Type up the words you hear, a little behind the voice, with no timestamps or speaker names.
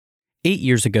8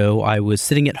 years ago, I was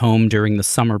sitting at home during the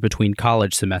summer between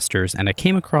college semesters and I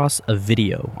came across a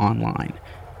video online.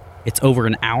 It's over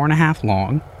an hour and a half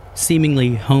long,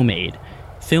 seemingly homemade,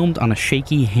 filmed on a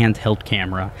shaky handheld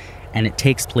camera, and it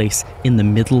takes place in the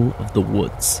middle of the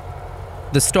woods.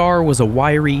 The star was a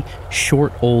wiry,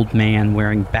 short old man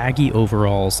wearing baggy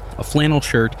overalls, a flannel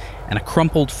shirt, and a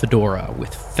crumpled fedora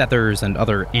with feathers and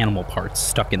other animal parts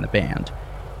stuck in the band.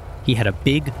 He had a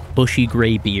big, bushy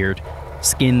gray beard,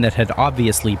 skin that had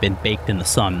obviously been baked in the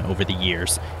sun over the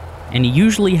years, and he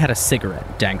usually had a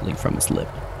cigarette dangling from his lip.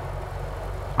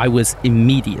 I was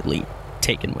immediately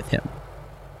taken with him.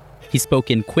 He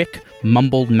spoke in quick,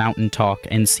 mumbled mountain talk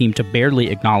and seemed to barely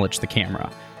acknowledge the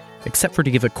camera, except for to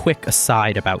give a quick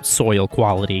aside about soil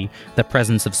quality, the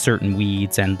presence of certain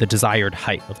weeds, and the desired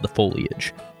height of the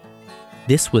foliage.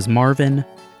 This was Marvin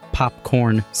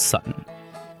Popcorn Sutton,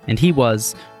 and he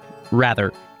was,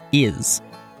 rather, is,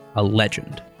 a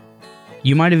legend.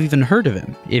 You might have even heard of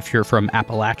him if you're from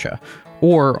Appalachia,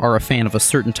 or are a fan of a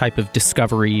certain type of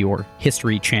Discovery or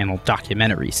History Channel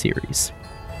documentary series.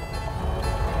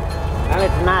 Well,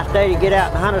 it's a nice day to get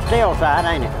out and hunt a still side,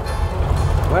 ain't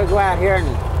it? We'll go out here and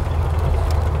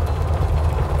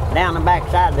down the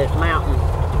backside of this mountain,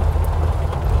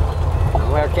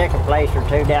 and we'll check a place or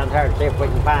two down there to see if we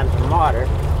can find some water.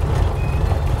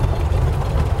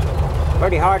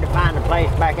 Pretty hard to find a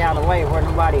place back out of the way where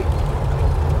nobody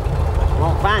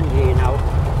won't find you, you know.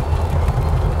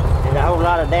 There's a whole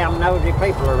lot of damn nosy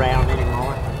people around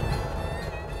anymore.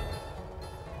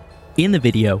 In the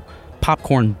video,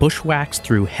 Popcorn bushwhacks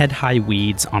through head-high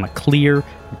weeds on a clear,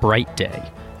 bright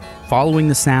day, following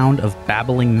the sound of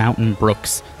babbling mountain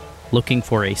brooks, looking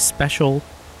for a special,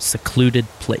 secluded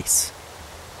place.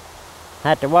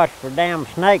 Have to watch for damn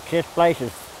snakes. This place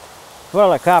is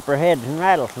full of copperheads and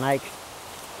rattlesnakes.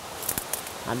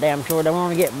 I damn sure don't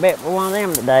want to get bit by one of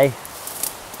them today.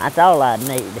 That's all I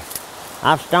need.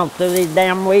 I've stomped through these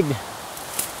damn weeds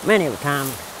many a time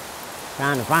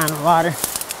trying to find the water.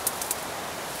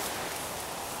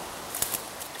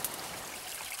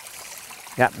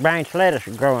 Got branch lettuce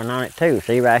growing on it too,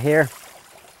 see right here?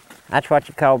 That's what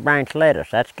you call branch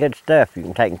lettuce. That's good stuff. You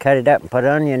can take and cut it up and put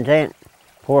onions in it,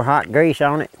 pour hot grease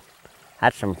on it.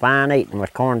 That's some fine eating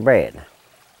with cornbread.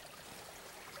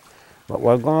 But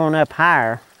we're going up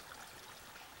higher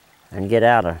and get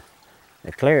out of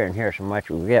the clearing here so much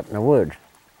we get up in the woods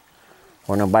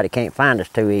where nobody can't find us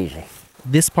too easy.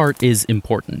 This part is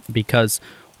important because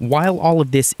while all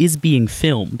of this is being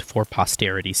filmed for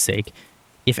posterity's sake,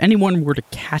 if anyone were to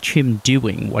catch him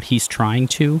doing what he's trying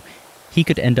to, he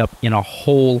could end up in a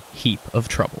whole heap of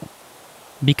trouble.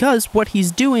 Because what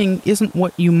he's doing isn't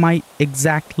what you might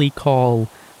exactly call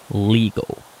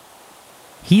legal.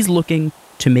 He's looking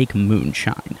to make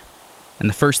moonshine, and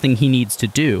the first thing he needs to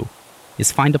do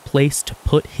is find a place to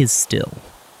put his still.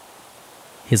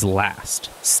 His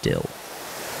last still.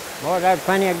 Boy, there's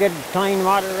plenty of good clean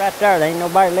water right there. There ain't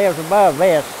nobody lives above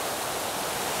this.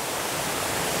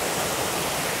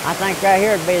 I think right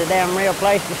here would be the damn real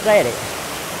place to set it.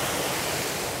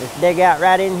 Just dig out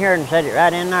right in here and set it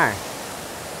right in there.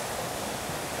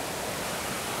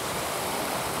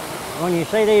 When you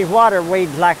see these water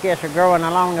weeds like this are growing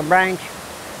along the branch,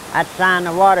 that's a sign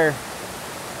the water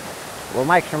will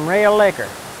make some real liquor.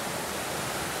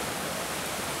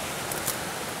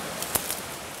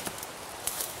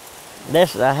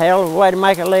 This is a hell of a way to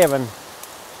make a living,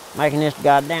 making this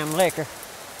goddamn liquor.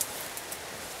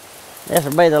 This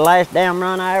will be the last damn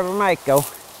run I ever make, though.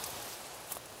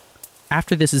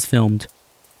 After this is filmed,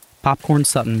 Popcorn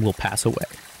Sutton will pass away.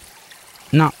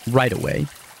 Not right away,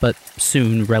 but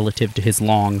soon relative to his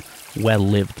long,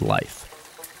 well-lived life.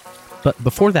 But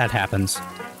before that happens,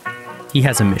 he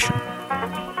has a mission.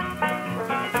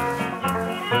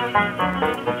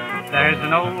 There's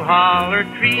an old holler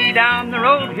tree down the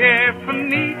road here from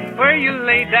me, where you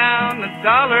lay down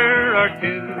 $1 or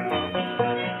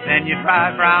 $2. Then you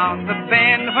drive round the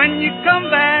bend. When you come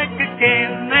back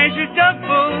again, there's your jug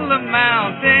full of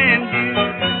Mountain Dew.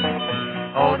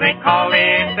 Oh, they call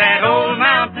it that old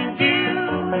Mountain Dew,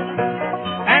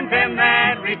 and them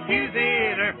that refuse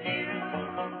it are few.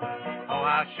 Oh,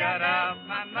 I'll shut up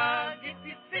my mug if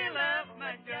you fill up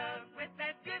my jug with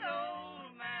that good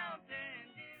old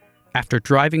Mountain Dew. After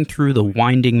driving through the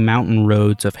winding mountain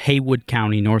roads of Haywood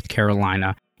County, North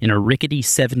Carolina, in a rickety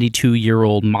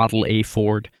 72-year-old Model A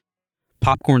Ford,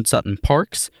 Popcorn Sutton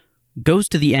parks, goes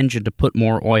to the engine to put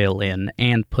more oil in,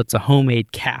 and puts a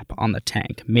homemade cap on the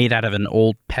tank made out of an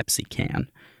old Pepsi can.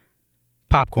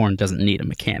 Popcorn doesn't need a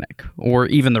mechanic, or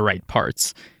even the right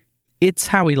parts. It's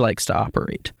how he likes to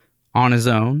operate. on his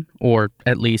own, or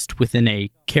at least within a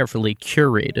carefully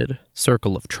curated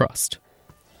circle of trust.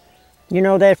 You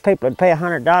know, there's people that pay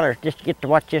 $100 just to get to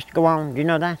watch this go on. Do you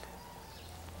know that?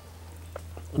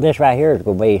 This right here is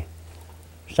going to be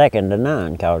second to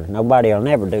none, because nobody will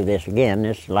never do this again.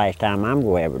 This is the last time I'm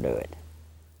going to ever do it.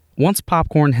 Once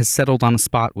Popcorn has settled on a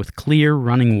spot with clear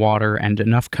running water and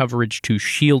enough coverage to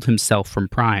shield himself from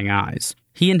prying eyes,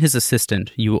 he and his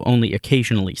assistant, you will only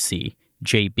occasionally see,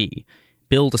 JB,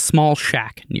 build a small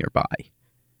shack nearby.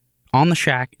 On the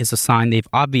shack is a sign they've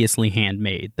obviously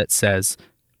handmade that says,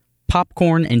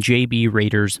 Popcorn and JB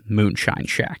Rader's Moonshine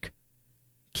Shack.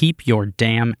 Keep your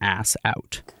damn ass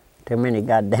out. Too many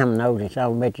goddamn nosy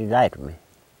son of bitches after me.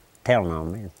 Telling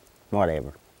on me,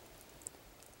 whatever.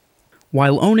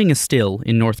 While owning a still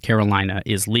in North Carolina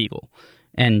is legal,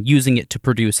 and using it to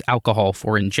produce alcohol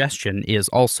for ingestion is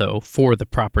also, for the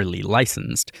properly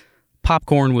licensed,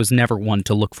 Popcorn was never one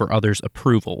to look for others'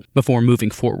 approval before moving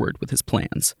forward with his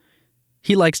plans.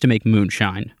 He likes to make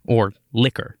moonshine, or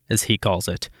liquor, as he calls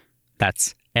it.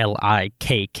 That's L-I-K-K-E-R,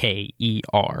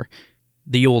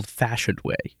 the old-fashioned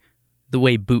way, the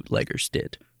way bootleggers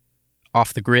did.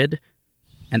 Off the grid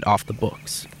and off the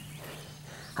books.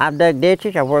 I've dug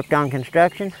ditches, I've worked on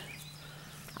construction,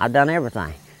 I've done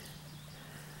everything.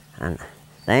 And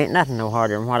there ain't nothing no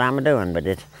harder than what I'm doing, but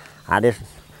it's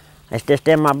just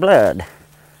in my blood.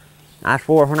 I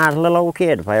swore when I was a little old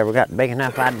kid, if I ever got big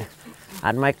enough,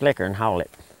 I'd make liquor and haul it.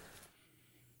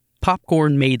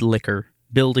 Popcorn made liquor,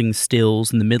 building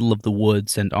stills in the middle of the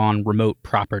woods and on remote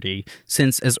property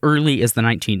since as early as the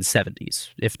 1970s,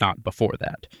 if not before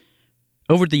that.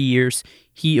 Over the years,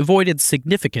 he avoided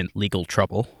significant legal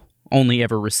trouble, only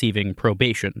ever receiving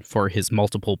probation for his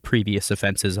multiple previous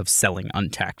offenses of selling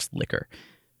untaxed liquor.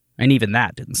 And even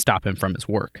that didn't stop him from his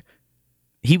work.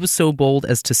 He was so bold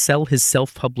as to sell his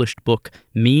self-published book,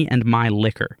 Me and My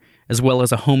Liquor, as well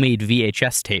as a homemade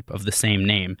VHS tape of the same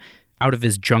name, out of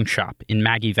his junk shop in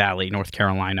Maggie Valley, North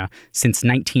Carolina, since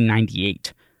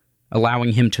 1998,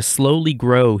 allowing him to slowly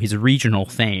grow his regional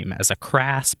fame as a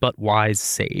crass but wise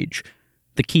sage,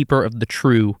 the keeper of the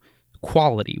true,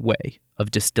 quality way of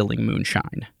distilling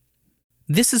moonshine.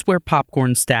 This is where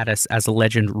Popcorn's status as a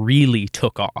legend really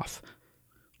took off.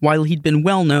 While he'd been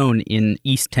well known in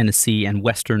East Tennessee and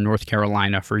Western North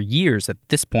Carolina for years at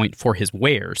this point for his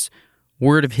wares,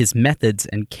 word of his methods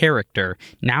and character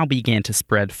now began to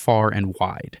spread far and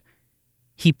wide.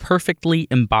 He perfectly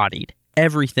embodied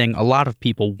everything a lot of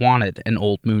people wanted an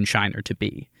old moonshiner to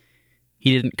be.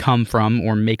 He didn't come from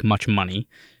or make much money,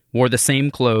 wore the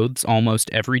same clothes almost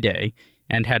every day,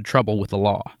 and had trouble with the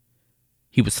law.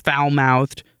 He was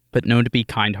foul-mouthed, but known to be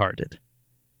kind-hearted.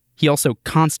 He also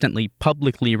constantly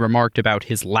publicly remarked about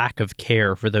his lack of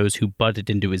care for those who butted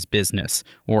into his business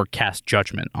or cast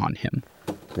judgment on him.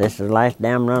 This is the last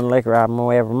damn run of liquor I'm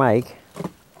gonna ever make.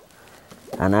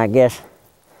 And I guess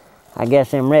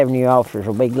them revenue officers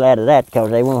will be glad of that,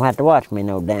 because they won't have to watch me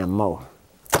no damn more.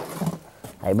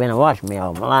 They've been watching me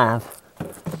all my life.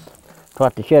 That's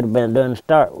what they should have been doing to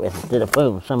start with, instead of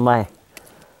fooling somebody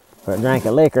for a drink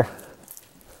of liquor.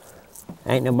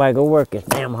 Ain't nobody gonna work this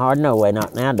damn hard no way,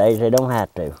 not nowadays, they don't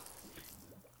have to.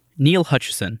 Neal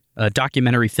Hutchison, a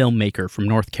documentary filmmaker from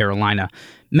North Carolina,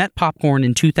 met Popcorn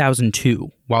in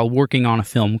 2002 while working on a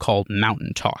film called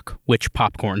Mountain Talk, which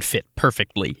Popcorn fit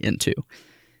perfectly into.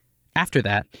 After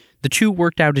that, the two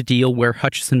worked out a deal where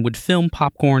Hutchison would film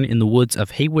Popcorn in the woods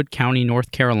of Haywood County,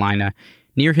 North Carolina,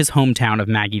 near his hometown of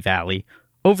Maggie Valley,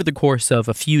 over the course of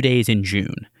a few days in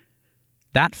June.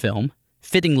 That film,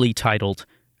 fittingly titled,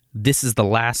 This is the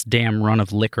Last Damn Run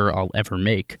of Liquor I'll Ever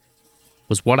Make,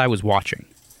 was what I was watching.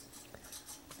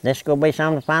 This is gonna be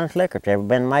some of the finest liquor that's ever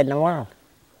been made in the world.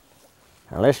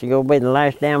 Now, this is gonna be the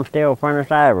last damn still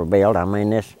furnace I ever built. I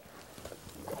mean,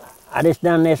 I just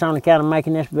done this on account of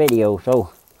making this video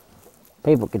so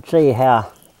people could see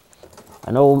how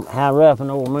rough an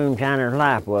old moonshiner's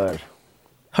life was.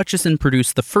 Hutchison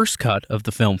produced the first cut of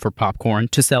the film for Popcorn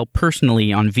to sell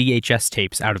personally on VHS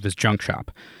tapes out of his junk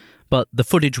shop, but the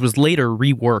footage was later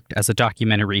reworked as a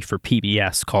documentary for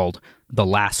PBS called The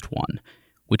Last One,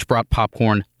 which brought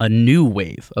Popcorn a new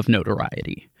wave of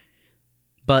notoriety.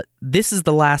 But This is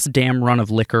the Last Damn Run of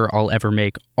Liquor I'll Ever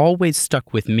Make always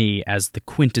stuck with me as the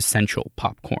quintessential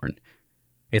Popcorn.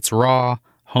 It's raw,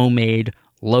 homemade,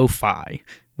 lo-fi,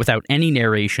 without any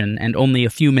narration and only a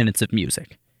few minutes of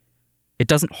music. It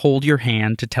doesn't hold your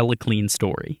hand to tell a clean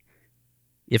story.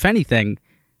 If anything,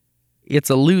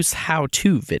 it's a loose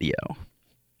how-to video.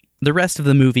 The rest of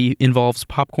the movie involves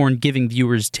Popcorn giving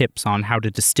viewers tips on how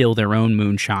to distill their own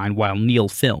moonshine while Neil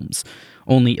films,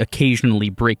 only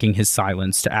occasionally breaking his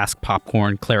silence to ask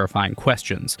Popcorn clarifying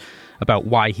questions about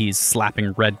why he's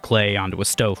slapping red clay onto a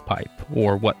stovepipe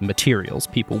or what materials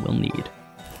people will need.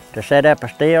 To set up a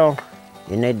still,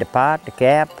 you need the pot, the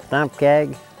cap, the thump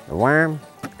keg, the worm,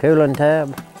 cooling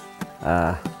tub.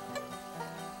 Well,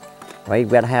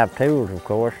 you've got to have tools, of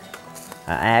course.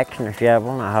 An axe and a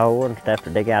shovel and a hoe and stuff to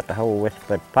dig out the hole with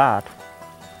the pot.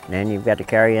 And then you've got to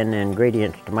carry in the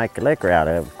ingredients to make the liquor out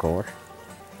of course.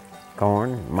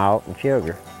 Corn, malt, and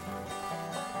sugar.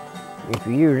 If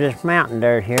you use this mountain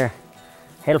dirt here,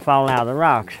 it'll fall out of the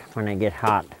rocks when they get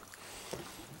hot.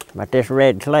 But this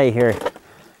red clay here,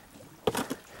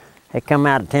 it come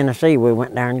out of Tennessee. We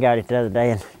went down and got it the other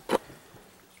day. And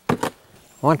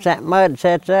once that mud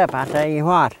sets up, I tell you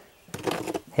what,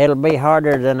 it'll be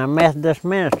harder than a Methodist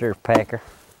minister's pecker.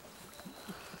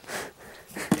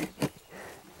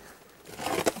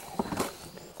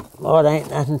 Boy, there ain't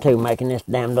nothing to making this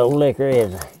damned old liquor,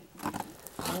 is there?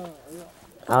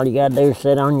 All you gotta do is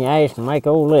sit on your ass and make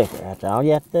old liquor. That's all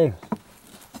you have to do.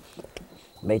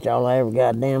 Beats all I ever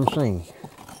goddamn seen.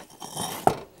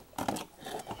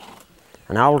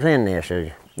 And all's in this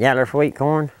is yellow sweet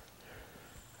corn,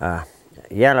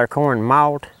 yellow corn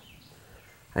malt,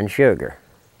 and sugar,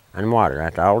 and water.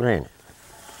 That's all's in it.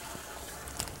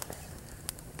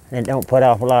 It don't put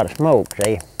off a lot of smoke,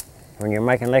 see? When you're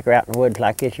making liquor out in the woods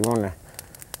like this, you want to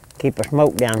keep the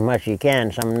smoke down as much as you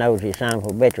can. Some nosy son of a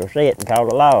bitch will see it and call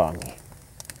the law on you.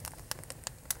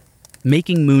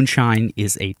 Making moonshine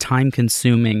is a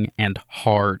time-consuming and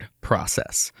hard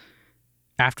process.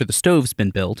 After the stove's been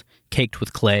built, caked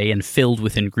with clay and filled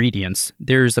with ingredients,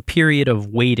 there's a period of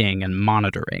waiting and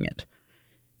monitoring it.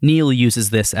 Neil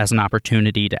uses this as an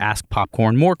opportunity to ask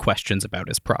Popcorn more questions about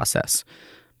his process,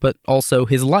 but also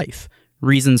his life,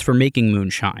 reasons for making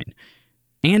moonshine,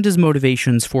 and his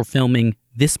motivations for filming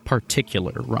this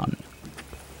particular run.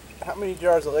 How many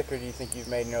jars of liquor do you think you've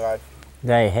made in your life?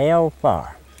 They hell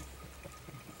far.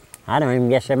 I don't even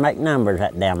guess they make numbers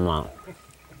that damn long.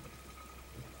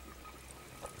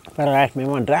 A fellow asked me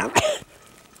one time,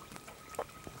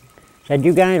 said,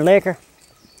 "You got any liquor?"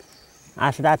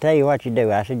 I said, "I tell you what you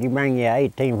do." I said, "You bring you an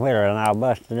 18-wheeler and I'll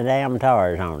bust the damn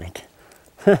tires on it."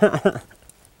 And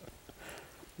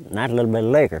that's a little bit of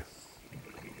liquor.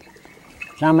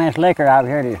 Some of this liquor I've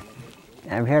heard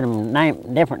them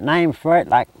name different names for it,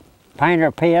 like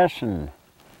Painter Piss and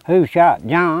Who Shot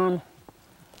John,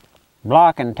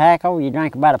 Block and Tackle. You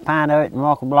drink about a pint of it and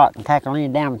walk a block and tackle any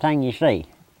damn thing you see.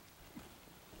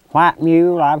 White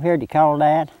Mule, I've heard you call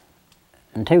that.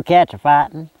 And Two Cats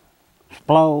A-Fighting,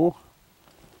 Splo,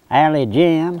 Alley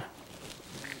Jim.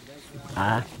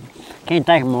 I can't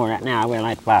think of more right now. I will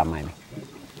at 5 maybe.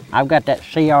 I've got that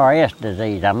CRS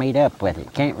disease. I meet up with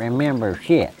it. Can't remember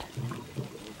shit.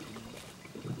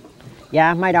 Yeah,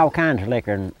 I've made all kinds of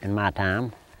liquor in my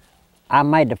time. I've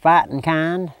made the fighting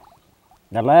kind,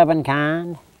 the loving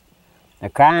kind, the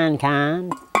crying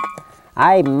kind.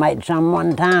 I even made some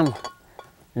one time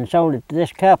and sold it to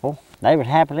this couple. They was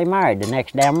happily married. The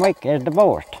next damn week they was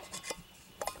divorced.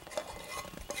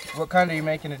 What kind are you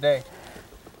making today?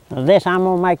 This I'm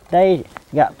gonna make today,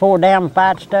 got 4 damn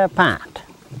fights to a pint.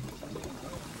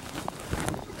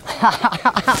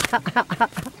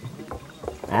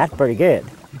 That's pretty good.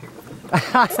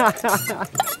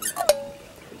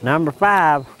 Number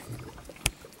 5,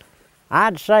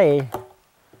 I'd say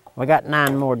we got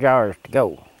 9 more jars to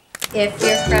go. If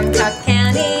you're from Cobb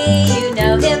County, you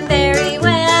know him very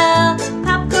well.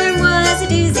 Popcorn was a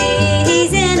doozy,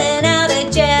 he's in and out of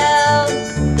jail.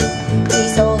 He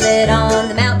sold it on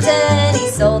the mountain, he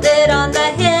sold it on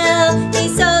the hill, he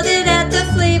sold it at the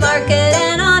flea market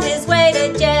and on his way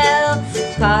to jail.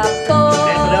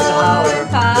 Popcorn,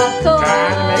 popcorn,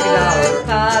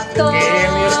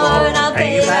 popcorn, I'll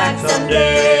pay you back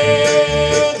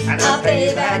someday, I'll pay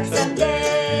you back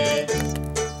someday.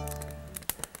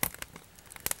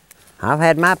 I've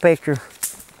had my picture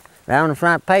right on the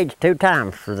front page 2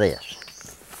 times for this.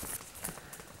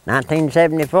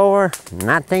 1974,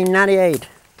 1998.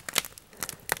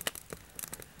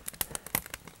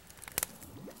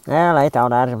 Well, they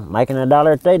thought I was making $1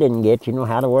 that they didn't get. You know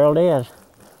how the world is.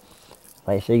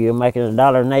 They see you making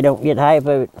 $1 and they don't get half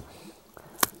of it.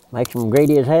 Makes them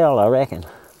greedy as hell, I reckon.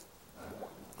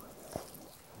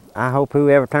 I hope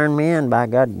whoever turned me in, by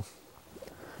God,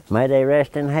 may they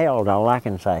rest in hell, is all I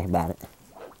can say about it.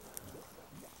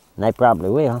 And they probably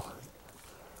will.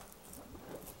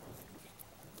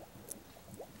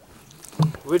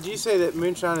 Would you say that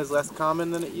moonshine is less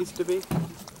common than it used to be?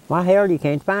 Why hell, you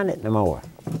can't find it no more.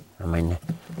 I mean,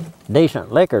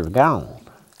 decent liquor's gone.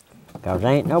 'Cause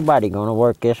ain't nobody gonna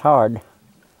work this hard,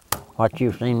 what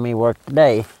you've seen me work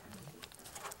today,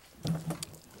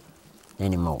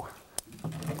 anymore.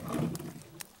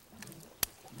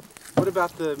 What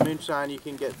about the moonshine you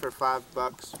can get for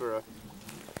 $5 for a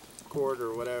quart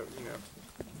or whatever, you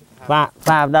know?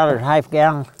 $5 half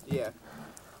gallon? Yeah.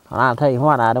 Well, I'll tell you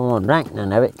what, I don't want to drink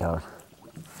none of it, 'cause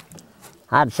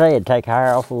I'd say it'd take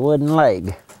hair off a wooden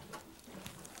leg.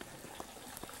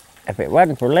 If it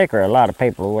wasn't for liquor, a lot of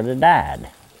people would have died.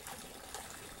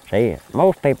 See,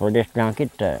 most people just drunk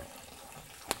it to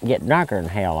get drunker than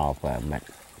hell off of, but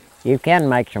you can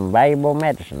make some valuable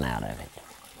medicine out of it.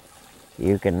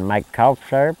 You can make cough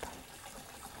syrup,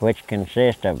 which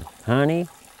consists of honey,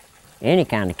 any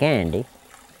kind of candy,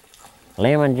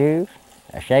 lemon juice,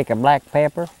 a shake of black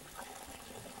pepper,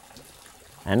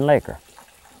 and liquor.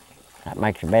 That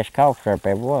makes the best cough syrup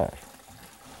ever was.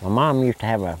 My mom used to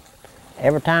have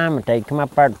every time that they'd come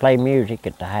up there to play music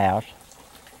at the house,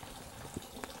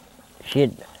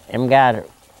 them guys,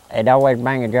 they'd always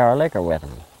bring a jar of liquor with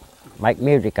them. Make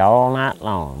music all night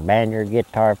long, banjo,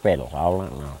 guitar, fiddle, all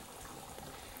night long.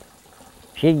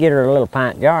 She'd get her a little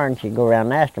pint jar and she'd go around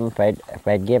and ask them if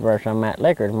they'd give her some of that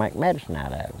liquor to make medicine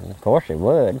out of it. And of course they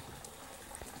would.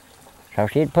 So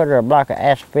she'd put her a block of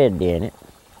asafoetida in it.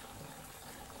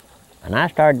 And I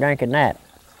started drinking that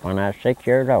when I was 6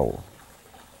 years old.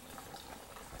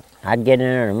 I'd get in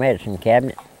there in the medicine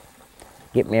cabinet,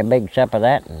 get me a big sup of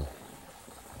that, and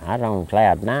I was on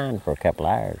cloud 9 for a couple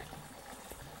of hours.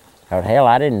 'Cause hell,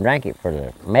 I didn't drink it for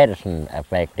the medicine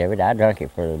effect of it, I drank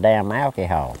it for the damn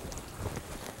alcohol.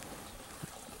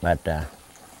 But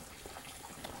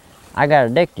I got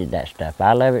addicted to that stuff.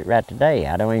 I love it right today.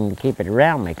 I don't even keep it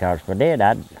around me, 'cause if I did,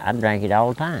 I'd drink it all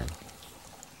the time.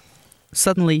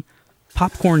 Suddenly,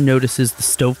 Popcorn notices the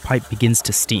stovepipe begins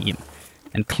to steam,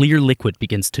 and clear liquid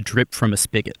begins to drip from a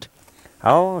spigot.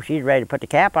 Oh, she's ready to put the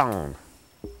cap on.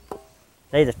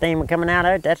 See the steam coming out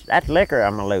of it? That's liquor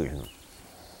I'm losing.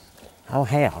 Oh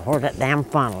hell, where's that damn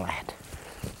funnel at?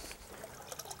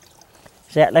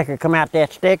 See that liquor come out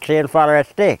that stick, see it'll follow that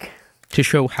stick. To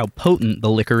show how potent the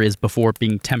liquor is before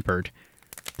being tempered,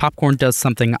 Popcorn does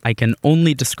something I can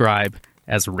only describe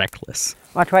as reckless.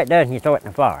 Watch what it does when you throw it in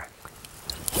the fire.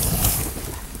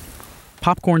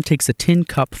 Popcorn takes a tin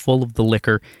cup full of the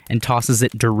liquor and tosses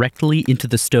it directly into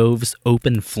the stove's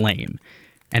open flame.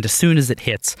 And as soon as it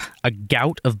hits, a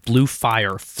gout of blue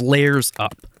fire flares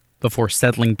up before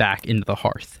settling back into the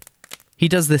hearth. He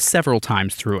does this several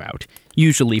times throughout,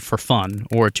 usually for fun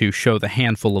or to show the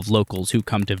handful of locals who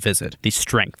come to visit the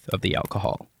strength of the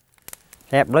alcohol.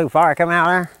 See that blue fire come out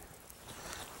there?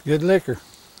 Good liquor.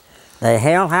 The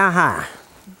hell, how high?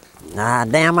 Ah,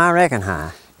 damn, I reckon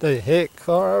high. The heck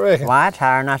far, I reckon. Why, it's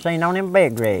higher than I seen on them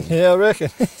big rigs. Yeah, I reckon.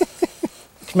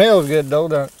 Smells good though,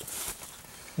 don't it?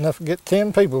 Enough to get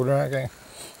 10 people drinking.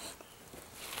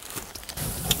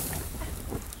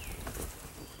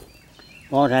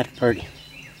 Boy, that's pretty.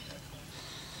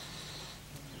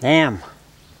 Damn.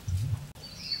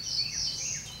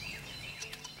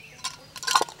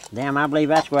 Damn, I believe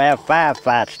that's going to have 5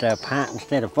 fights to a pint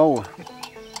instead of 4.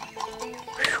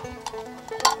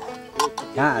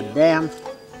 God damn.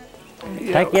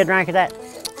 Take you a drink of that.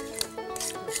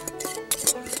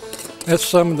 That's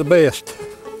some of the best.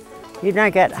 You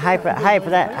drink that half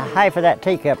of that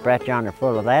teacup right yonder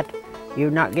full of that,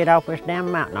 you'd not get off this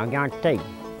damn mountain, I guarantee you.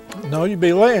 No, you'd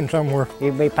be laying somewhere.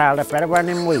 You'd be piled up right over in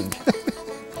them weeds.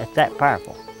 It's that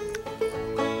powerful.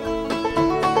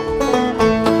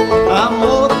 I'm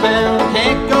waterbound,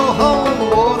 can't go home.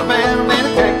 Waterbound, man,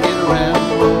 I can't get around.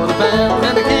 Waterbound,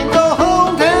 and I can't go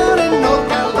home down in North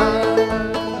Carolina.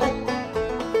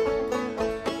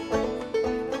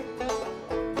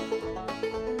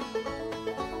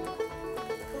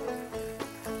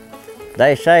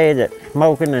 They say that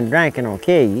smoking and drinking will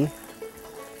kill you.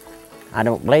 I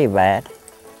don't believe that.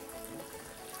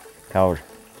 'Cause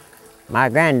my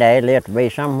granddad lived to be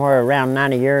somewhere around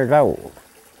 90 years old.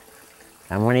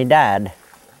 And when he died,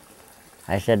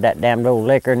 I said that damn old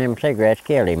liquor and them cigarettes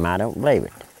killed him. I don't believe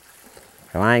it.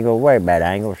 So I ain't gonna worry about it.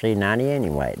 I ain't gonna see 90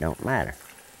 anyway. It don't matter.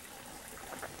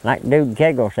 Like Dude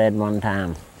Kegel said one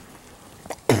time.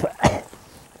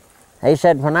 He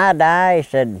said, when I die, he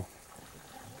said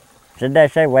they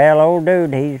say, well, old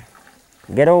dude, he's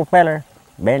a good old feller.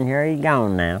 Been here, he's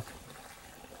gone now.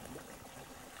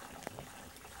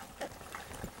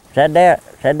 Said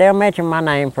they'll mention my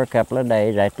name for a couple of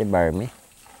days after they bury me.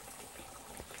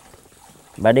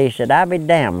 But he said, I'll be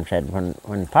damned, said,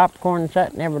 when Popcorn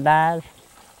Sutton ever dies,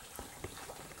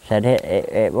 said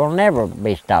it will never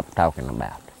be stopped talking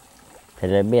about.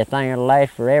 Said it'll be a thing that'll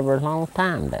last forever as long as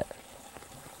time does.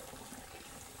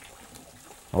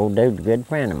 Old dude's a good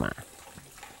friend of mine.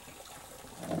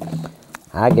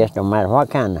 I guess no matter what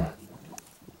kind of,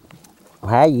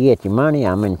 how you get your money,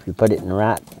 I mean, if you put it in the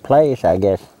right place, I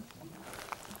guess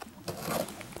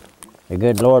the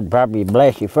good Lord probably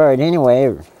bless you for it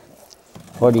anyway.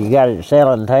 Whether you got it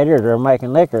selling taters or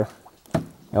making liquor,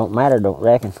 don't matter, don't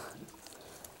reckon.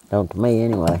 Don't to me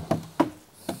anyway.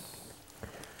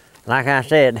 Like I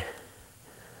said,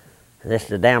 this is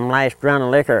the damn last run of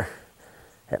liquor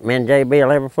that me and JB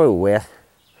will ever fool with.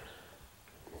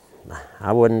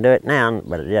 I wouldn't do it now,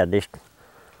 but yeah, just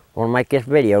want to make this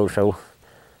video so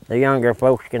the younger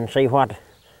folks can see what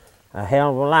a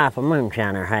hell of a life a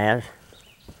moonshiner has.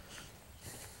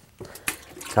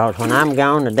 Because when I'm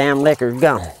gone, the damn liquor's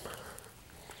gone.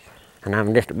 And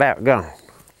I'm just about gone.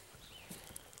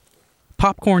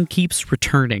 Popcorn keeps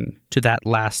returning to that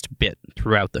last bit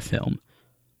throughout the film,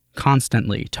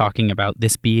 constantly talking about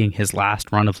this being his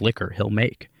last run of liquor he'll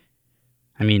make.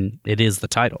 I mean, it is the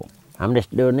title. I'm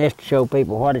just doing this to show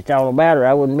people what it's all about, or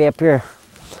I wouldn't be up here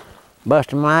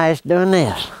busting my ass doing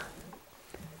this.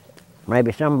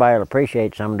 Maybe somebody will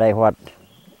appreciate someday what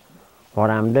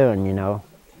I'm doing, you know.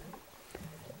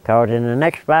 Because in the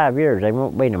next 5 years, there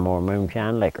won't be no more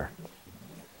moonshine liquor.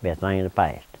 Be a thing of the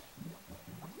past.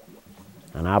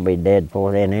 And I'll be dead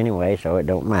before then anyway, so it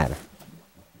don't matter.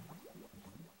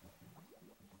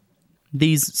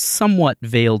 These somewhat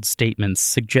veiled statements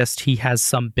suggest he has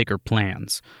some bigger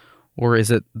plans, or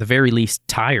is at the very least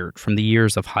tired from the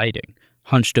years of hiding,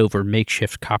 hunched over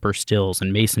makeshift copper stills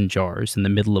and mason jars in the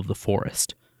middle of the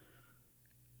forest.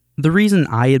 The reason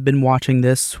I had been watching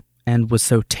this and was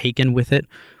so taken with it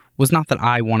was not that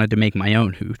I wanted to make my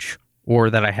own hooch, or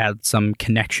that I had some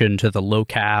connection to the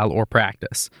locale or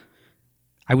practice.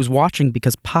 I was watching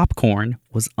because Popcorn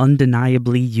was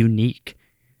undeniably unique.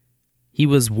 He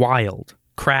was wild,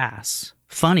 crass,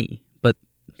 funny, but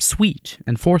sweet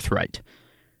and forthright.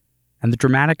 And the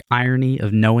dramatic irony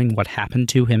of knowing what happened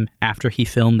to him after he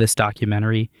filmed this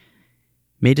documentary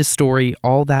made his story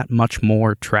all that much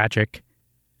more tragic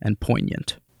and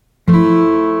poignant.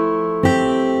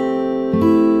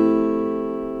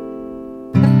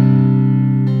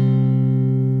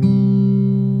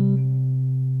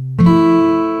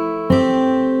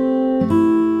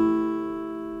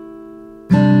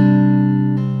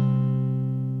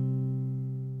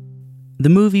 The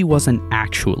movie wasn't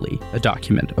actually a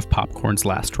document of Popcorn's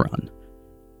last run.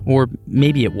 Or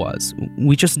maybe it was.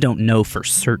 We just don't know for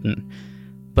certain.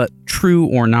 But true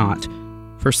or not,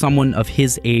 for someone of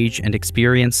his age and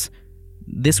experience,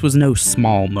 this was no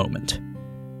small moment.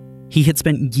 He had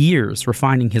spent years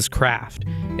refining his craft,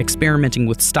 experimenting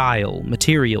with style,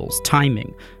 materials,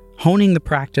 timing, honing the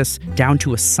practice down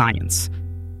to a science,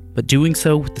 but doing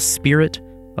so with the spirit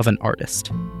of an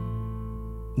artist.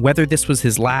 Whether this was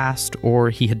his last or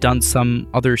he had done some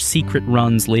other secret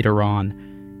runs later on,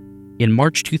 in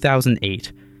March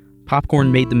 2008,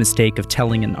 Popcorn made the mistake of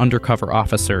telling an undercover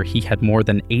officer he had more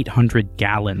than 800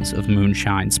 gallons of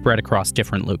moonshine spread across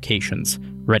different locations,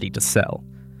 ready to sell.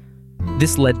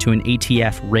 This led to an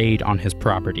ATF raid on his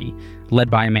property, led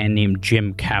by a man named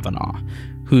Jim Kavanaugh,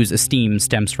 whose esteem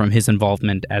stems from his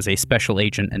involvement as a special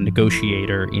agent and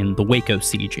negotiator in the Waco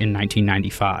siege in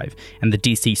 1995 and the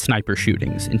DC sniper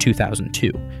shootings in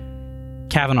 2002.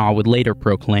 Kavanaugh would later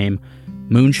proclaim,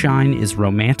 "Moonshine is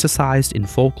romanticized in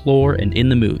folklore and in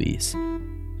the movies.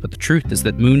 But the truth is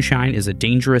that moonshine is a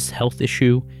dangerous health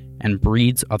issue and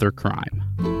breeds other crime."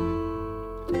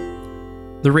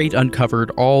 The raid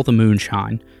uncovered all the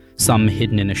moonshine, some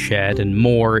hidden in a shed and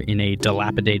more in a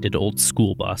dilapidated old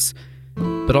school bus,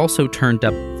 but also turned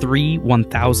up 3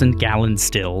 1,000-gallon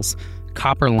stills,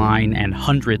 copper line, and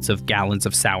hundreds of gallons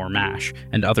of sour mash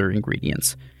and other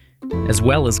ingredients, as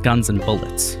well as guns and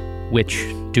bullets, which,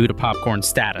 due to Popcorn's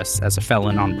status as a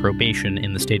felon on probation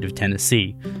in the state of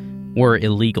Tennessee, were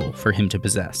illegal for him to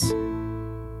possess.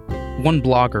 One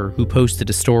blogger who posted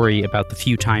a story about the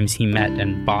few times he met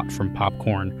and bought from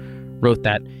Popcorn wrote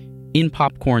that in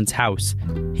Popcorn's house,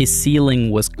 his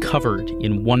ceiling was covered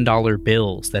in $1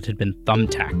 bills that had been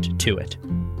thumbtacked to it,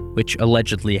 which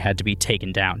allegedly had to be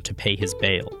taken down to pay his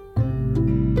bail.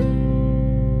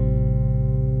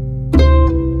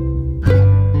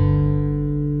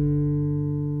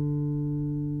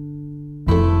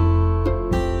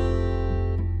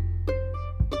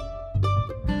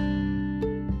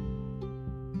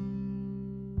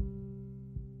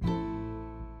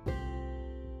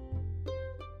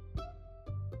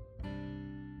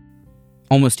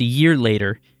 Almost a year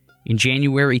later, in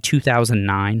January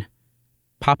 2009,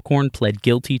 Popcorn pled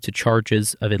guilty to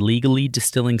charges of illegally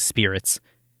distilling spirits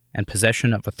and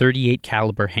possession of a .38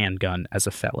 caliber handgun as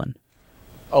a felon.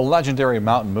 A legendary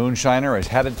mountain moonshiner is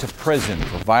headed to prison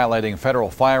for violating federal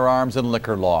firearms and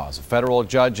liquor laws. A federal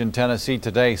judge in Tennessee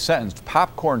today sentenced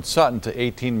Popcorn Sutton to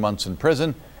 18 months in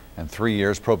prison and 3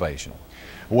 years probation.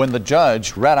 When the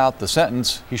judge read out the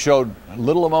sentence, he showed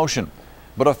little emotion,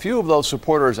 but a few of those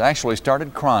supporters actually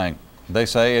started crying. They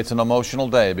say it's an emotional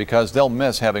day because they'll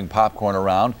miss having Popcorn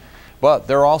around, but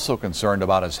they're also concerned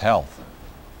about his health.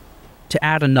 To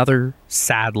add another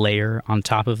sad layer on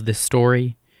top of this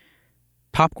story,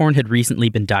 Popcorn had recently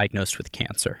been diagnosed with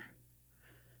cancer.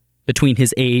 Between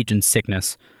his age and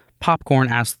sickness, Popcorn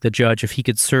asked the judge if he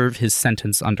could serve his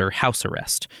sentence under house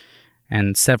arrest,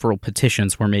 and several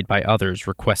petitions were made by others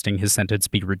requesting his sentence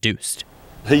be reduced.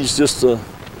 He's just the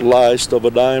last of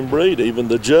a dying breed. Even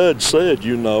the judge said,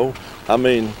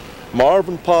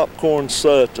 Marvin Popcorn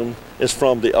Sutton is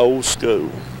from the old school.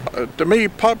 To me,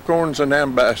 Popcorn's an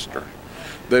ambassador.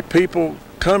 The people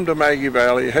come to Maggie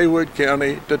Valley, Haywood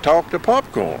County, to talk to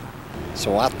Popcorn.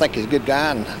 So I think he's a good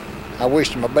guy, and I wish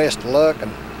him the best of luck,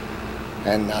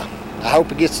 and I hope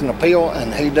he gets an appeal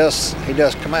and he does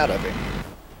come out of it.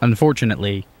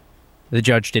 Unfortunately, the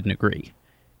judge didn't agree,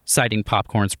 citing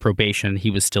Popcorn's probation he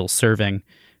was still serving,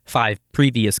 5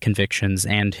 previous convictions,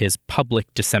 and his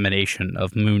public dissemination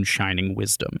of moonshining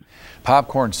wisdom.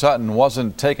 Popcorn Sutton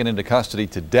wasn't taken into custody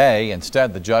today.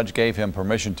 Instead, the judge gave him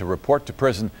permission to report to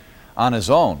prison on his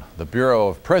own. The Bureau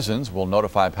of Prisons will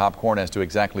notify Popcorn as to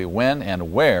exactly when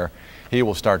and where he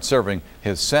will start serving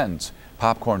his sentence.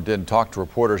 Popcorn didn't talk to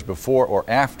reporters before or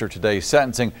after today's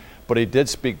sentencing, but he did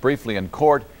speak briefly in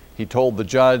court. He told the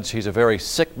judge he's a very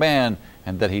sick man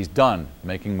and that he's done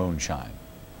making moonshine.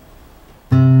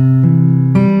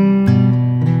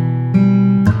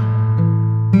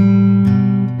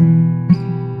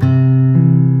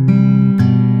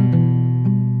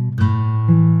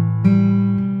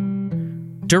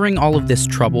 During all of this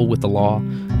trouble with the law,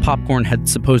 Popcorn had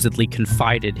supposedly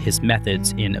confided his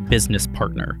methods in a business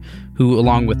partner, who,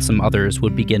 along with some others,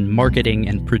 would begin marketing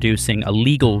and producing a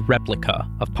legal replica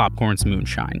of Popcorn's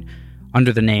moonshine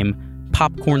under the name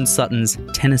Popcorn Sutton's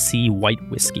Tennessee White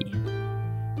Whiskey.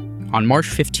 On March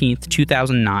 15th,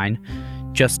 2009,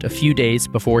 just a few days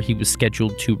before he was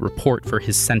scheduled to report for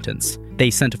his sentence, they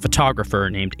sent a photographer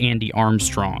named Andy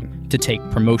Armstrong to take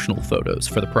promotional photos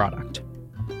for the product.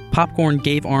 Popcorn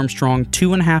gave Armstrong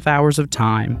 2.5 hours of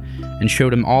time and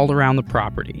showed him all around the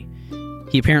property.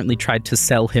 He apparently tried to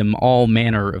sell him all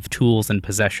manner of tools and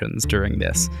possessions during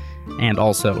this, and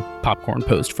also Popcorn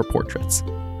posed for portraits.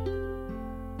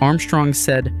 Armstrong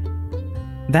said,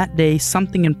 "That day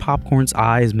something in Popcorn's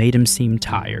eyes made him seem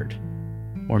tired,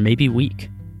 or maybe weak.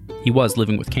 He was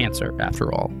living with cancer,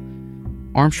 after all."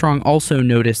 Armstrong also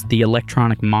noticed the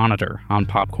electronic monitor on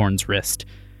Popcorn's wrist,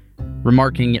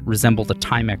 remarking it resembled a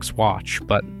Timex watch,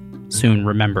 but soon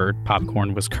remembered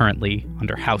Popcorn was currently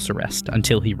under house arrest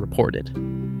until he reported.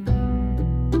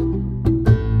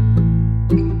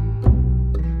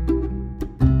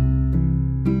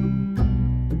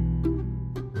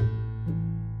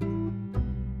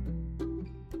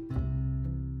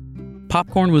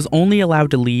 Popcorn was only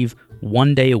allowed to leave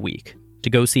 1 day a week to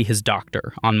go see his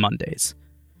doctor on Mondays.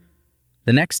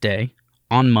 The next day,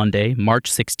 on Monday, March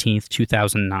 16th,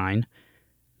 2009,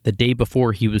 the day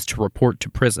before he was to report to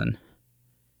prison,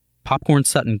 Popcorn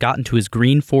Sutton got into his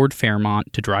green Ford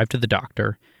Fairmont to drive to the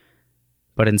doctor,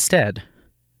 but instead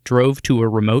drove to a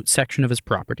remote section of his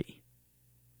property.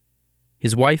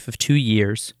 His wife of 2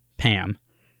 years, Pam,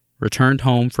 returned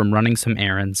home from running some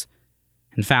errands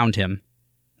and found him,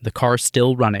 the car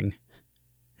still running,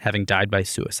 having died by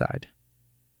suicide.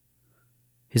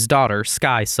 His daughter,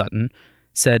 Sky Sutton,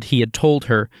 said he had told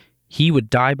her he would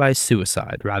die by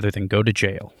suicide rather than go to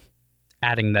jail,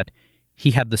 adding that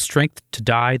he had the strength to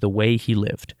die the way he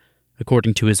lived,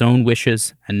 according to his own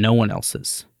wishes and no one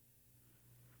else's.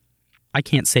 I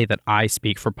can't say that I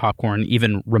speak for Popcorn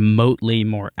even remotely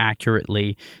more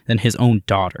accurately than his own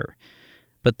daughter,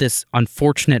 but this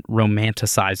unfortunate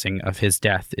romanticizing of his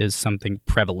death is something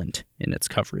prevalent in its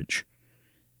coverage.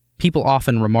 People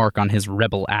often remark on his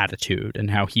rebel attitude and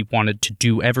how he wanted to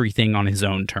do everything on his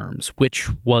own terms, which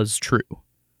was true.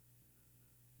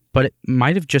 But it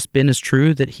might have just been as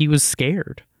true that he was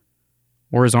scared,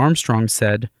 or as Armstrong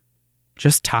said,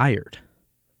 just tired.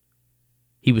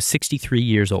 He was 63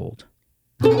 years old.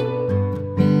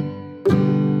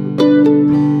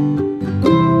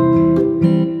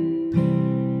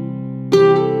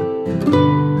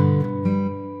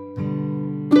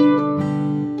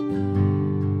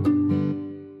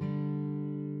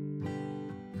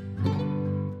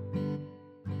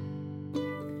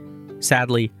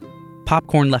 Sadly,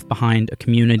 Popcorn left behind a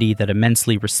community that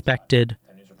immensely respected,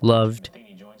 loved,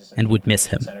 and would miss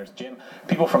him.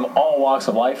 People from all walks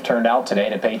of life turned out today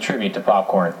to pay tribute to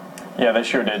Popcorn. Yeah, they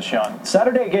sure did, Sean.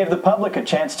 Saturday gave the public a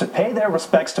chance to pay their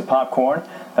respects to Popcorn.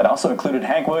 That also included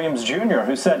Hank Williams Jr.,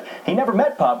 who said he never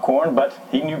met Popcorn, but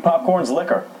he knew Popcorn's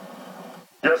liquor.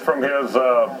 Just from his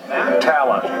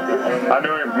talent. I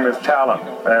knew him from his talent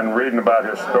and reading about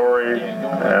his story,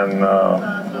 and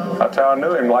that's how I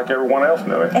knew him, like everyone else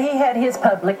knew him. He had his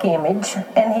public image,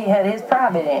 and he had his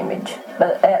private image.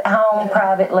 But at home,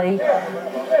 privately,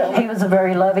 he was a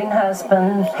very loving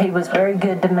husband. He was very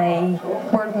good to me.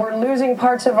 We're losing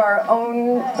parts of our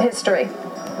own history,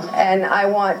 and I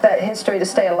want that history to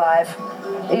stay alive,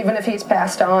 even if he's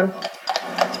passed on.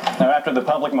 Now, after the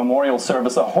public memorial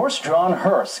service, a horse-drawn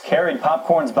hearse carried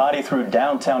Popcorn's body through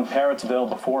downtown Parrotsville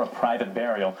before a private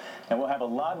burial. And we'll have a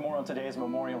lot more on today's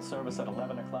memorial service at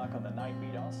 11 o'clock on the night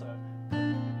beat also.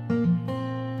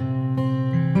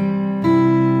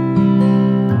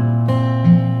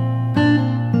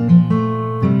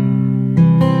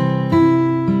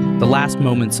 The last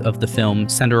moments of the film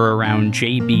center around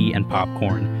JB and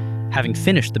Popcorn, having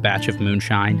finished the batch of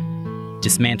moonshine,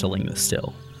 dismantling the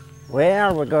still.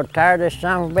 Well, we're going to tear this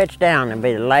son of a bitch down. It'll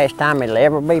be the last time it'll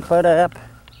ever be put up.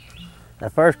 The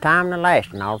first time and the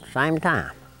last, and all at the same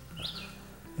time.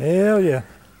 Hell yeah.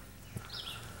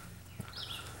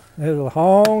 It was a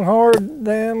long, hard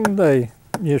damn day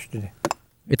yesterday.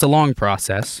 It's a long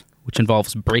process, which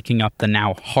involves breaking up the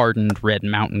now hardened red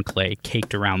mountain clay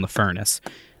caked around the furnace,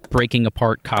 breaking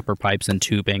apart copper pipes and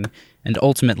tubing, and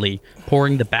ultimately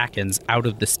pouring the back ends out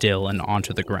of the still and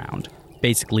onto the ground.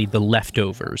 Basically the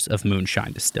leftovers of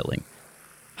moonshine distilling.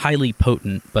 Highly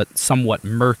potent, but somewhat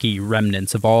murky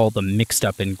remnants of all the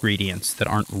mixed-up ingredients that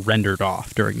aren't rendered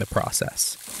off during the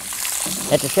process.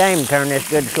 It's a shame to turn this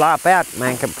good slop out.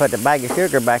 Man could put a bag of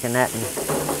sugar back in that and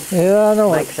yeah, I know.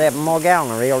 Make 7 more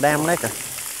gallons of real damn liquor.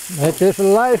 That's just the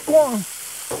last one.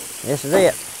 This is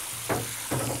it.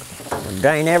 We'll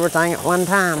drain everything at one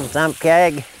time. Sump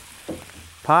keg,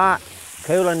 pot,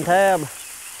 cooling tub.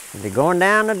 They're going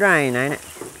down the drain, ain't it?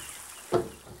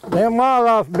 Them miles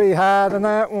off be higher than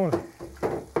that one.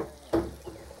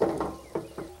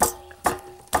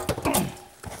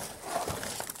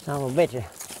 Son of a bitch,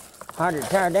 harder to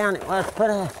tear down than it was to put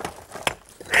up.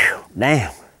 Whew,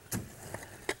 damn.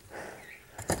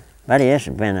 Buddy, this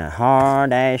has been a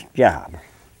hard-ass job.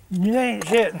 You ain't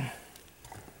shitting.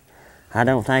 I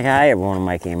don't think I ever want to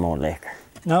make any more liquor.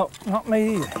 No, not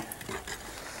me either.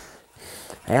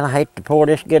 Hell, I hate to pour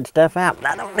this good stuff out,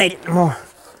 but I don't need it no more.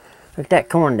 Look at that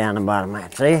corn down the bottom of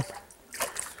that, see it?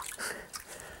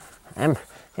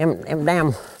 Them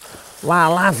damn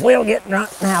wildlife will get drunk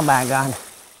now, by God.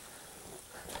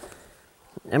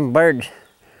 Them birds,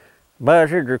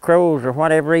 buzzards or crows or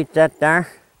whatever eats that there,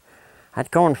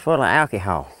 that corn's full of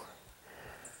alcohol.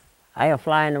 They'll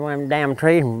fly into one of them damn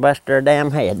trees and bust their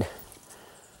damn head.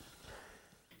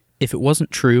 If it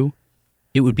wasn't true,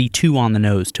 it would be too on the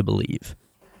nose to believe.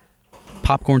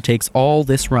 Popcorn takes all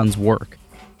this run's work,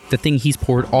 the thing he's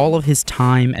poured all of his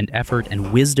time and effort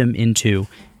and wisdom into,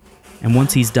 and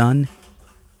once he's done,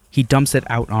 he dumps it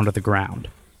out onto the ground,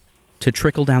 to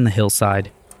trickle down the hillside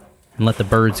and let the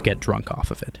birds get drunk off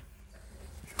of it.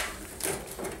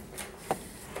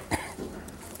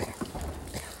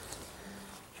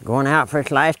 It's going out for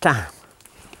its last time.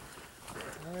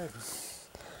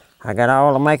 I got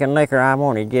all the making liquor I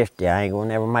wanted yesterday. I ain't gonna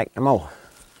never make no more.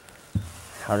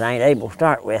 Cause I ain't able to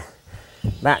start with.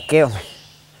 About killed me.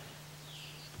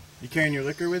 You carrying your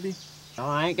liquor with you? Oh,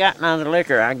 I ain't got none of the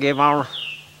liquor. I give all.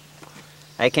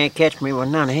 They can't catch me with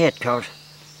none of it, cause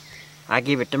I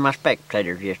give it to my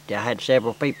spectators yesterday. I had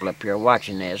several people up here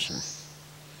watching this, and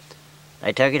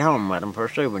they took it home with them for a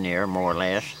souvenir, more or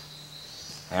less.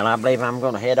 Well, I believe I'm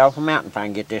gonna head off the mountain if I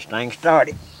can get this thing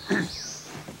started.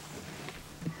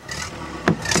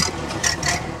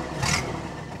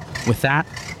 With that,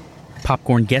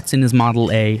 Popcorn gets in his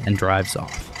Model A and drives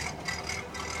off.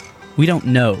 We don't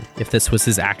know if this was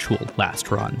his actual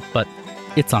last run, but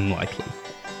it's unlikely.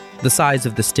 The size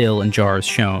of the still and jars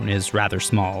shown is rather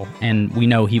small, and we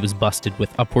know he was busted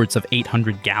with upwards of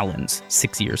 800 gallons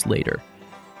 6 years later.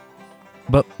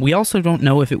 But we also don't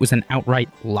know if it was an outright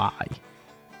lie.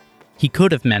 He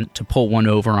could have meant to pull one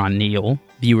over on Neil,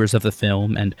 viewers of the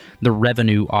film, and the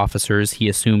revenue officers he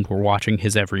assumed were watching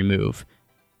his every move,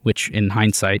 which in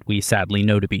hindsight we sadly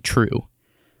know to be true.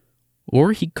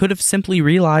 Or he could have simply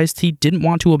realized he didn't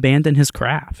want to abandon his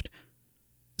craft.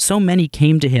 So many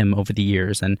came to him over the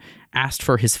years and asked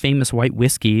for his famous white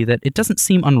whiskey that it doesn't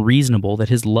seem unreasonable that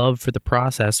his love for the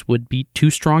process would be too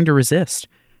strong to resist.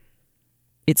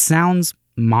 It sounds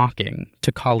mocking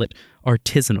to call it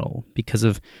artisanal because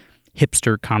of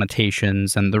hipster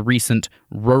connotations and the recent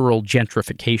rural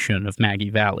gentrification of Maggie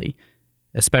Valley,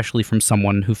 especially from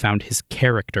someone who found his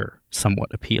character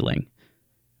somewhat appealing.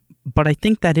 But I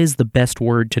think that is the best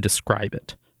word to describe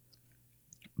it.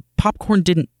 Popcorn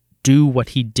didn't do what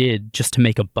he did just to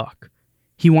make a buck.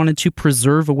 He wanted to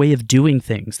preserve a way of doing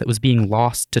things that was being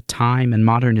lost to time and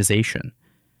modernization.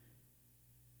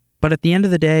 But at the end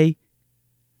of the day,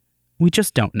 we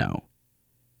just don't know.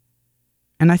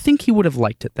 And I think he would have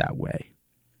liked it that way.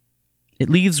 It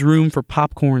leaves room for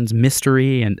Popcorn's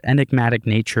mystery and enigmatic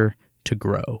nature to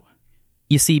grow.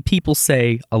 You see, people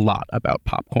say a lot about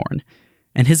Popcorn,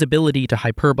 and his ability to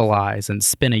hyperbolize and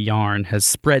spin a yarn has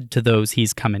spread to those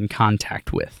he's come in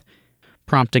contact with,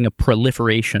 prompting a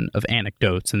proliferation of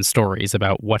anecdotes and stories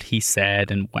about what he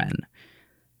said and when.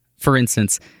 For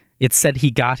instance, it's said he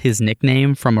got his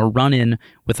nickname from a run-in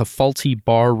with a faulty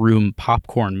barroom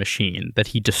popcorn machine that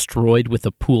he destroyed with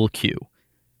a pool cue,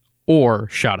 or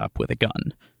shot up with a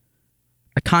gun.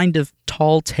 A kind of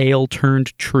tall tale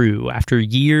turned true after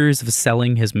years of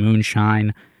selling his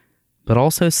moonshine, but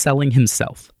also selling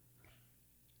himself.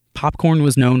 Popcorn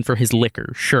was known for his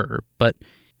liquor, sure, but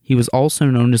he was also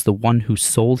known as the one who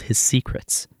sold his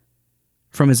secrets.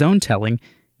 From his own telling,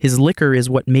 his liquor is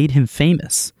what made him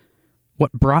famous,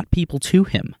 what brought people to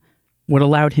him, what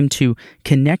allowed him to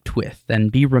connect with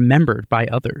and be remembered by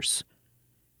others.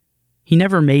 He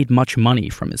never made much money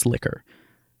from his liquor,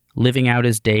 living out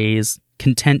his days,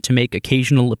 content to make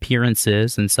occasional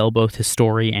appearances and sell both his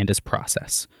story and his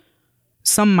process.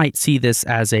 Some might see this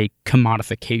as a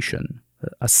commodification,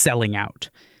 a selling out.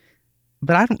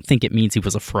 But I don't think it means he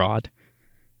was a fraud.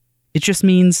 It just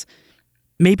means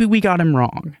maybe we got him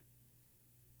wrong.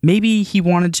 Maybe he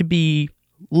wanted to be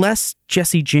less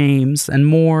Jesse James and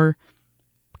more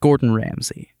Gordon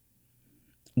Ramsay.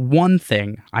 One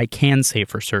thing I can say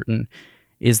for certain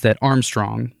is that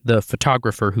Armstrong, the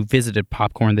photographer who visited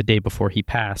Popcorn the day before he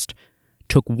passed,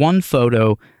 took one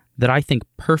photo that I think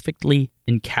perfectly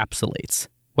encapsulates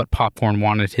what Popcorn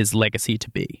wanted his legacy to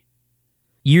be.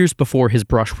 Years before his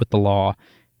brush with the law,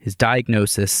 his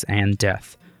diagnosis, and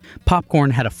death, Popcorn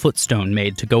had a footstone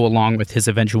made to go along with his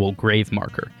eventual grave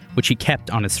marker, which he kept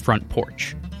on his front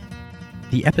porch.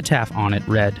 The epitaph on it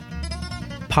read,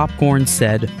 "Popcorn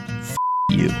said, F***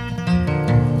 you."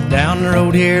 Down the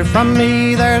road here from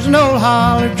me, there's an old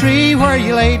holler tree where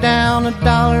you lay down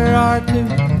 $1 or $2.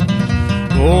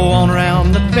 Go on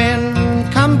around the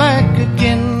bend, come back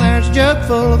again, there's a jug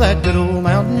full of that good old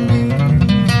Mountain Dew.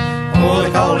 Oh,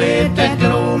 they call it that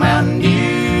good old Mountain Dew,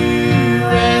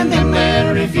 and them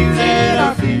that refuse it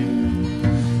are few.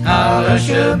 I'll hush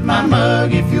up my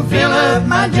mug if you fill up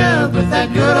my jug with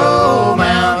that good old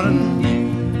Mountain Dew.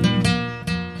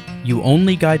 You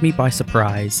Only Guide Me by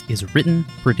Surprise is written,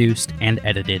 produced, and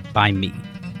edited by me,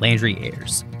 Landry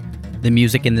Ayers. The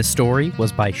music in this story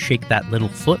was by Shake That Little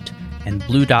Foot and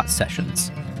Blue Dot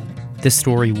Sessions. This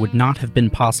story would not have been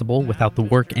possible without the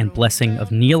work and blessing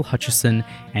of Neil Hutchison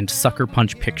and Sucker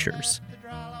Punch Pictures.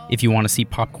 If you want to see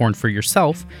Popcorn for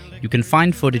yourself, you can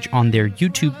find footage on their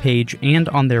YouTube page and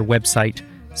on their website,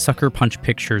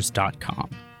 suckerpunchpictures.com.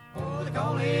 Oh, they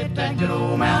call it that good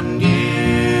old Mountain Dew,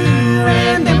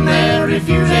 and them that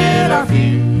refuse it are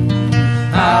few.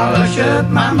 I'll hush up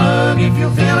my mug if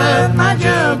you'll fill up my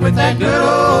jug with that good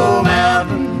old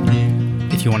Mountain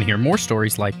Dew. If you want to hear more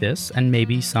stories like this, and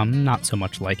maybe some not so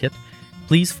much like it,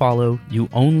 please follow You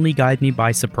Only Guide Me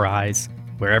by Surprise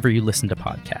wherever you listen to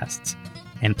podcasts.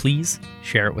 And please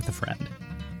share it with a friend.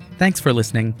 Thanks for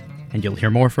listening, and you'll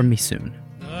hear more from me soon.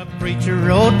 The preacher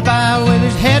rode by with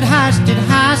his head hoisted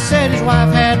high, said his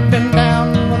wife had been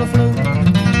down with a flu.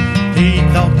 He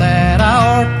thought that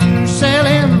I ought to sell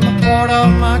him a quart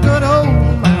of my good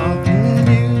old Mountain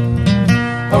Dew.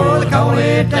 Oh, they call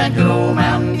it that good old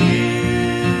Mountain Dew,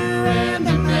 and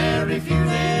them that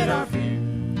refuse it are few.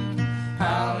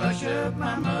 I'll hush up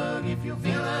my mug if you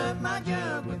fill up my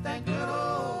jug.